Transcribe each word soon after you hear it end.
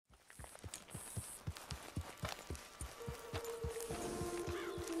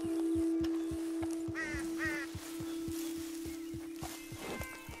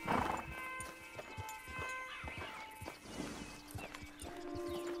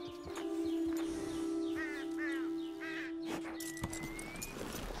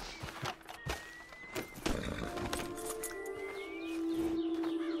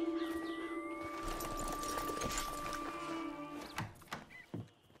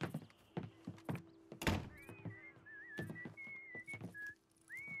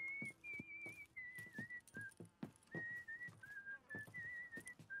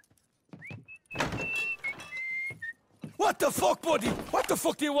What the fuck, buddy? What the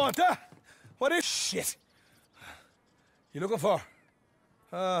fuck do you want, huh? What is shit? You looking for?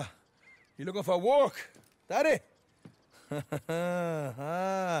 You looking for work? That it?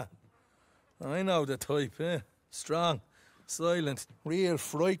 I know the type, eh? Strong, silent, real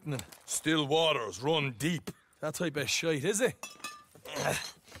frightening. Still waters run deep. That type of shite, is it?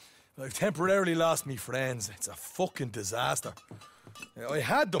 I've temporarily lost me friends. It's a fucking disaster. I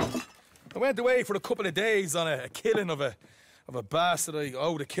had them. I went away for a couple of days on a killing of a bastard I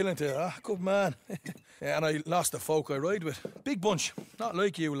owed a killing to. Ah, good man. Yeah, and I lost the folk I ride with. Big bunch. Not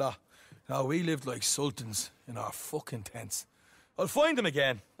like you lot. No, we lived like sultans in our fucking tents. I'll find them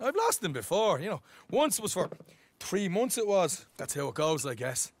again. I've lost them before, you know. Once it was for 3 months it was. That's how it goes, I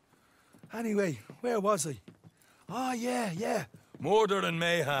guess. Anyway, where was I? Oh, yeah. Murder and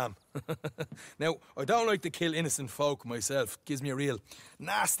mayhem. Now, I don't like to kill innocent folk myself. Gives me a real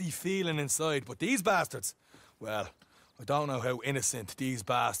nasty feeling inside. But these bastards, well, I don't know how innocent these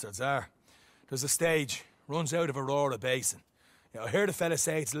bastards are. There's a stage, runs out of Aurora Basin. I heard a fella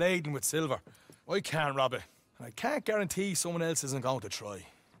say it's laden with silver. I can't rob it, and I can't guarantee someone else isn't going to try.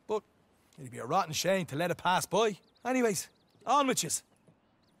 But it'd be a rotten shame to let it pass by. Anyways, on with yous.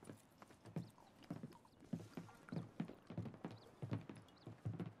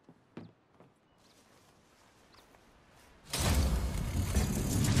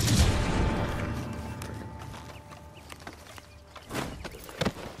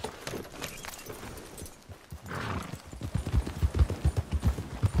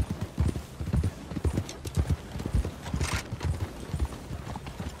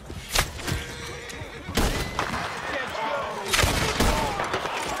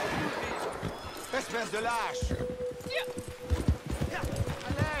 Espèce de lâche!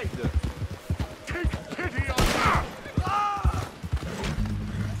 À l'aide! Take pity on me!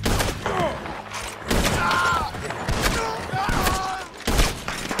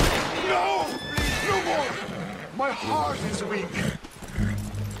 No! No more! My heart is weak.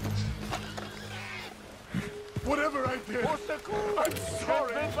 Whatever I did, Au secours! I'm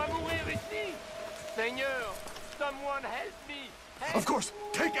sorry. Je ne veux pas mourir ici! Seigneur, someone help me! Help! Of course,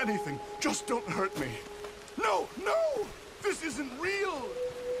 take anything. Just don't hurt me. No! This isn't real!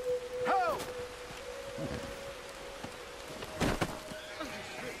 Help!